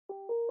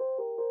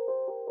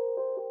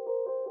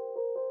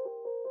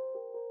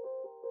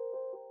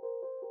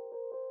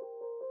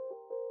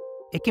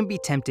it can be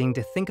tempting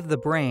to think of the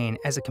brain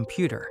as a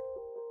computer.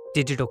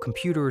 Digital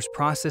computers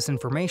process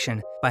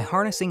information by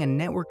harnessing a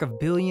network of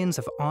billions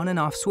of on and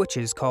off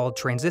switches called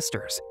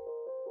transistors.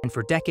 And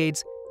for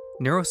decades,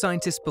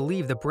 neuroscientists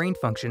believe the brain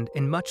functioned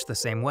in much the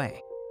same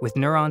way, with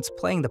neurons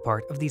playing the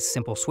part of these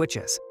simple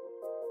switches.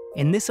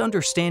 In this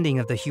understanding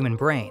of the human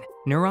brain,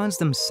 neurons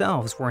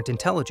themselves weren't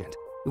intelligent.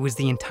 It was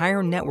the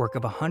entire network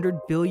of 100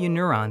 billion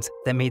neurons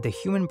that made the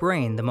human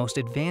brain the most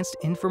advanced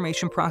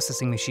information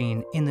processing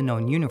machine in the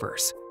known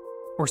universe.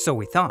 Or so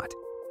we thought.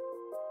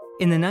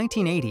 In the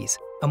 1980s,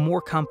 a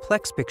more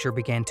complex picture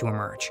began to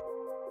emerge.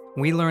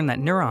 We learned that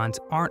neurons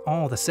aren't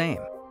all the same.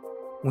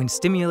 When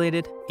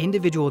stimulated,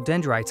 individual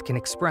dendrites can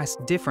express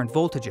different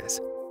voltages.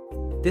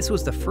 This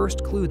was the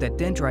first clue that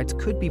dendrites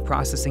could be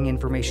processing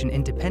information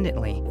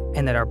independently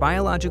and that our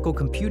biological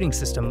computing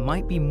system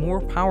might be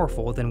more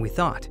powerful than we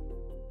thought.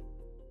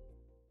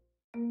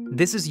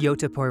 This is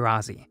Jutta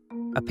Poirazi.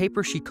 A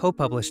paper she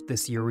co-published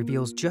this year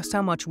reveals just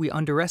how much we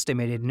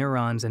underestimated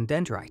neurons and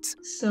dendrites.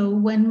 So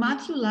when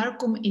Matthew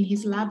Larcombe in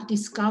his lab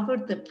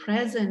discovered the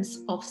presence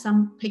of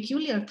some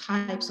peculiar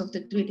types of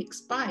dendritic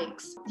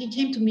spikes, he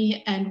came to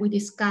me and we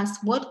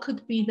discussed what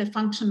could be the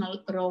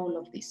functional role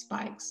of these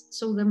spikes.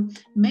 So the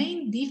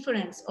main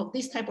difference of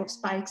this type of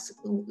spikes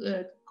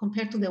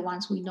compared to the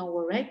ones we know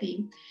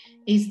already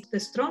is the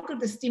stronger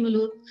the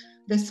stimulus,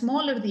 the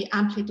smaller the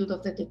amplitude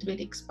of the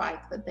dendritic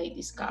spike that they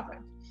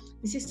discovered.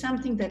 This is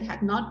something that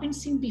had not been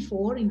seen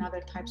before in other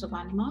types of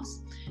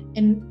animals,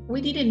 and we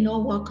didn't know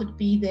what could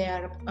be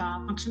their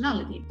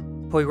functionality.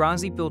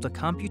 Poirazi built a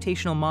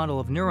computational model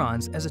of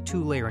neurons as a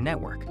two-layer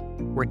network,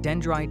 where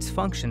dendrites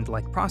functioned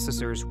like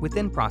processors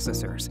within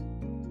processors.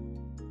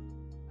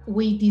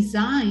 We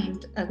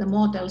designed the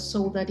model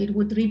so that it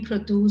would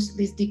reproduce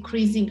this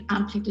decreasing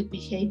amplitude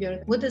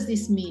behavior. What does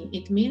this mean?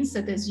 It means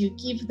that as you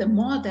give the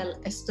model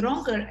a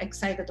stronger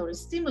excitatory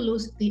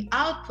stimulus, the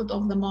output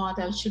of the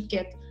model should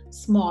get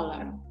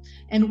smaller.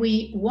 And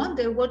we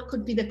wonder what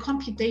could be the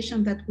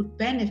computation that would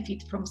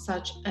benefit from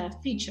such a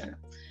feature.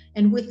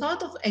 And we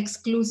thought of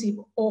exclusive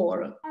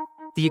OR.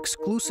 The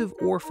exclusive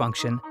OR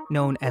function,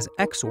 known as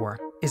XOR,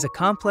 is a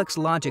complex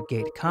logic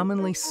gate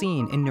commonly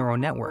seen in neural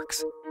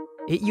networks.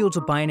 It yields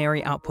a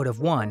binary output of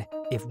 1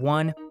 if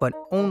one, but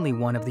only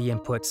one of the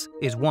inputs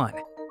is 1.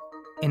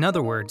 In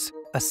other words,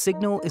 a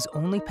signal is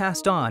only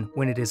passed on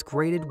when it is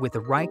graded with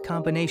the right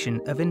combination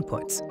of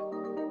inputs.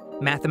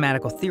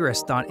 Mathematical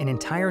theorists thought an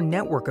entire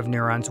network of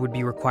neurons would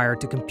be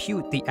required to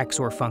compute the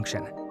XOR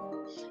function.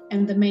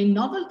 And the main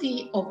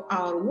novelty of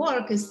our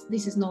work is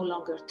this is no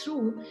longer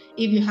true.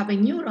 If you have a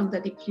neuron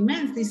that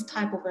implements this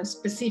type of a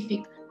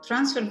specific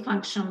transfer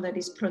function that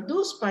is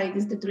produced by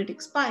these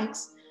dendritic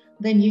spikes,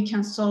 then you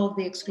can solve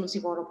the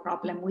exclusive OR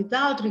problem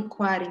without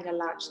requiring a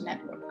large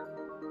network.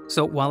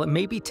 So while it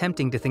may be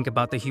tempting to think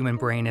about the human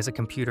brain as a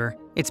computer,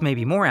 it's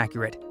maybe more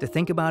accurate to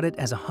think about it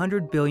as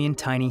 100 billion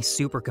tiny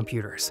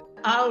supercomputers.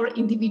 Our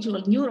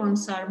individual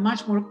neurons are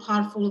much more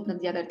powerful than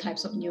the other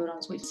types of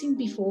neurons we've seen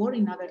before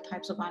in other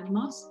types of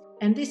animals,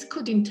 and this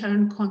could in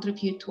turn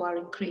contribute to our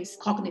increased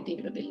cognitive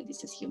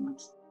abilities as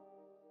humans.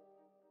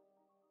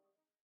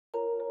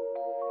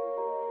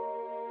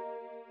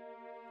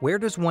 Where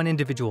does one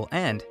individual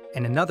end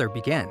and another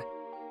begin?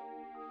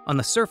 On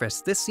the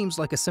surface, this seems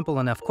like a simple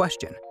enough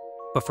question,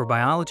 but for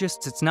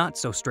biologists, it's not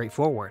so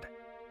straightforward.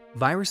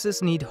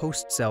 Viruses need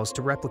host cells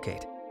to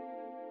replicate.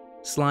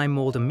 Slime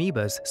mold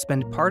amoebas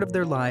spend part of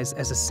their lives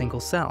as a single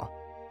cell,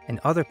 and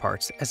other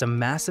parts as a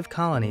massive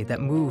colony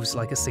that moves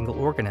like a single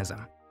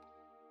organism.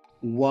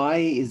 Why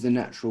is the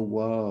natural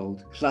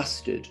world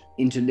clustered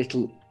into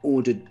little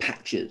ordered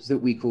patches that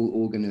we call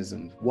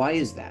organisms? Why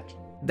is that?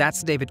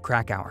 That's David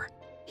Krakauer.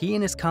 He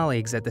and his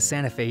colleagues at the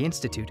Santa Fe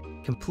Institute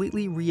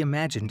completely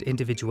reimagined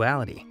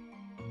individuality.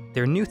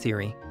 Their new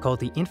theory,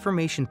 called the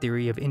Information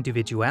Theory of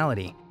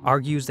Individuality,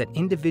 argues that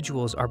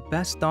individuals are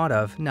best thought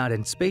of not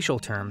in spatial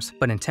terms,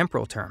 but in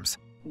temporal terms.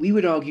 We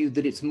would argue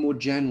that it's more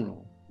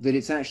general, that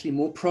it's actually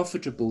more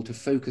profitable to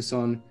focus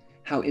on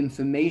how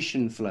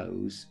information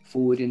flows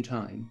forward in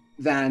time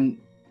than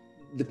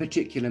the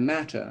particular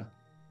matter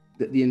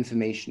that the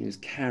information is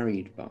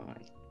carried by.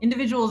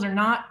 Individuals are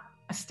not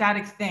a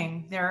static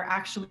thing, they're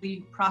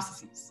actually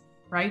processes,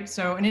 right?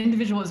 So an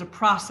individual is a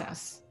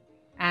process.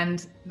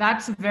 And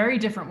that's a very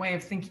different way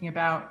of thinking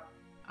about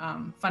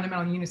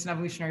fundamental units in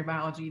evolutionary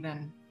biology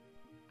than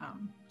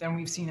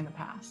we've seen in the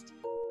past.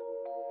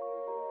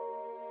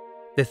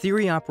 The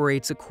theory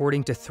operates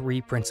according to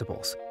 3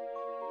 principles.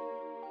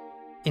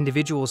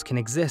 Individuals can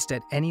exist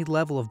at any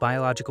level of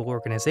biological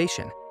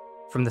organization,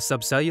 from the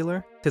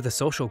subcellular to the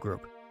social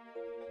group.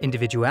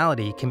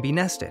 Individuality can be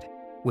nested,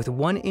 with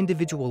one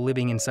individual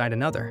living inside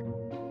another.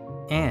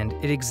 And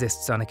it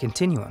exists on a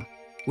continuum,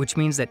 which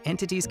means that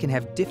entities can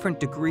have different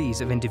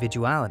degrees of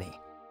individuality.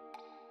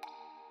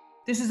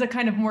 This is a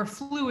kind of more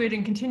fluid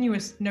and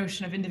continuous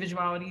notion of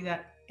individuality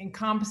that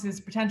encompasses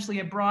potentially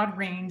a broad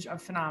range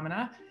of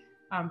phenomena,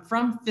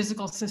 from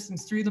physical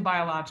systems through the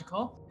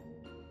biological.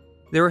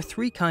 There are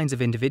 3 kinds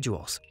of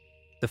individuals.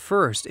 The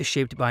first is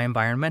shaped by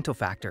environmental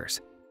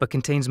factors, but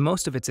contains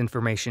most of its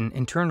information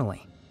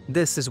internally.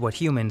 This is what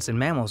humans and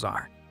mammals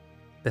are.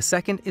 The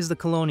second is the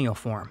colonial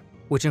form,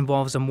 which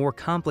involves a more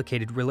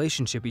complicated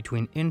relationship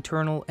between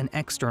internal and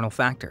external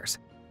factors.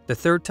 The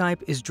third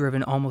type is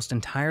driven almost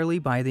entirely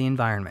by the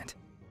environment.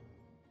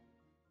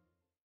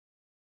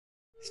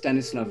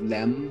 Stanislav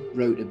Lem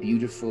wrote a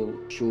beautiful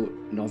short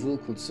novel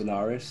called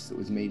Solaris that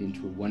was made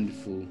into a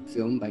wonderful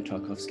film by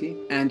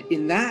Tarkovsky. And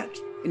in that,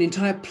 an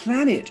entire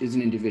planet is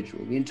an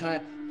individual. The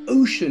entire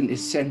ocean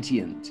is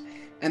sentient.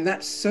 And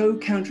that's so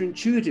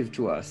counterintuitive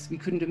to us. We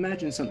couldn't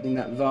imagine something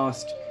that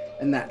vast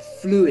and that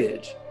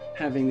fluid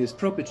having this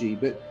property,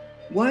 but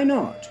why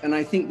not? And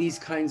I think these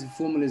kinds of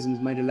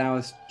formalisms might allow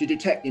us to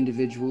detect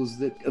individuals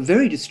that are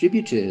very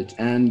distributed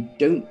and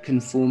don't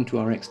conform to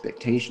our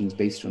expectations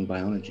based on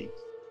biology.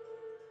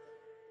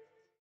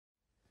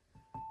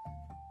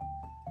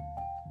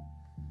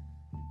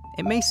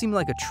 It may seem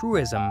like a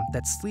truism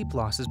that sleep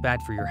loss is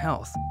bad for your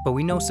health, but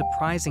we know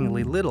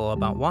surprisingly little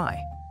about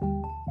why.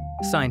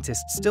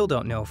 Scientists still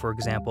don't know, for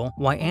example,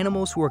 why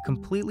animals who are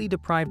completely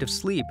deprived of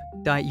sleep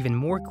die even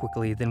more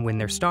quickly than when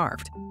they're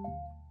starved.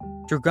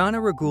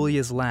 Dragana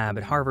Regulja's lab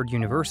at Harvard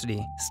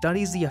University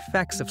studies the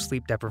effects of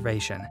sleep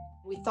deprivation.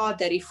 We thought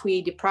that if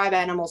we deprive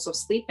animals of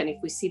sleep and if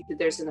we see that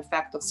there's an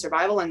effect of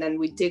survival and then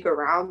we dig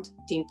around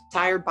the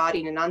entire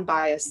body in an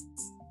unbiased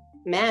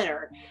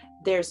manner,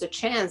 there's a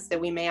chance that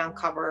we may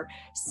uncover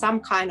some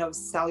kind of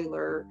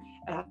cellular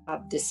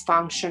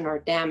dysfunction or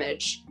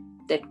damage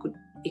that could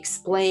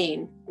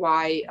explain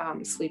why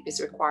sleep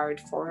is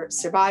required for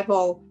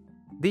survival.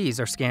 These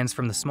are scans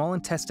from the small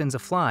intestines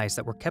of flies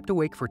that were kept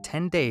awake for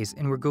 10 days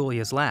in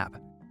Regulja's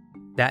lab.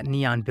 That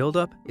neon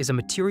buildup is a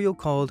material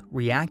called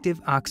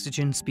reactive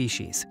oxygen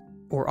species,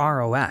 or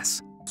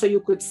ROS. So you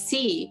could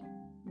see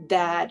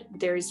that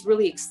there is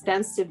really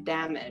extensive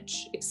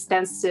damage,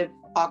 extensive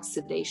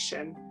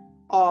oxidation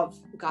of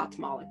gut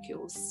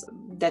molecules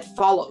that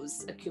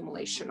follows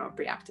accumulation of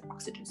reactive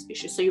oxygen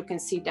species. So you can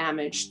see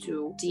damage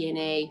to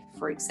DNA,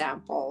 for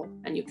example,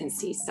 and you can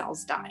see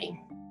cells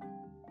dying.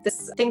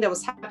 This thing that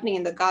was happening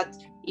in the gut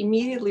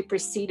immediately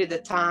preceded the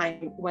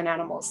time when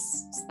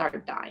animals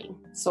started dying.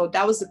 So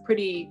that was a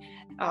pretty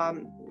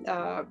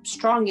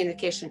strong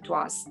indication to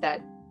us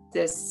that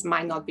this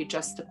might not be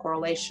just a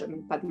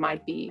correlation, but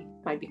might be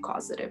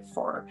causative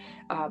for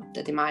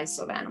the demise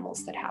of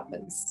animals that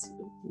happens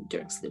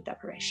during sleep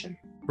deprivation.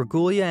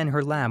 Regulja and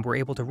her lab were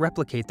able to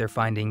replicate their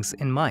findings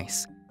in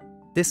mice.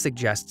 This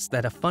suggests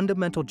that a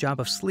fundamental job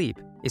of sleep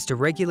is to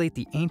regulate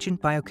the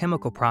ancient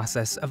biochemical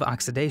process of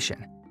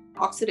oxidation.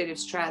 Oxidative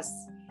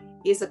stress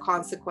is a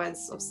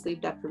consequence of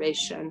sleep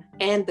deprivation,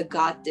 and the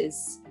gut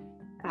is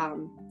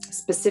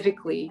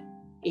specifically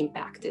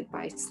impacted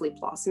by sleep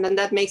loss. And then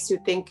that makes you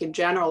think in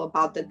general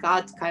about the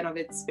gut, kind of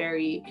its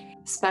very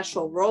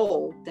special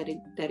role that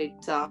it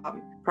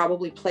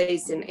probably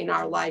plays in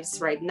our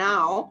lives right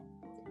now,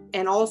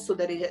 and also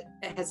that it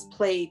has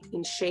played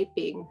in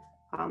shaping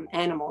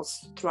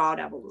animals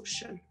throughout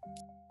evolution.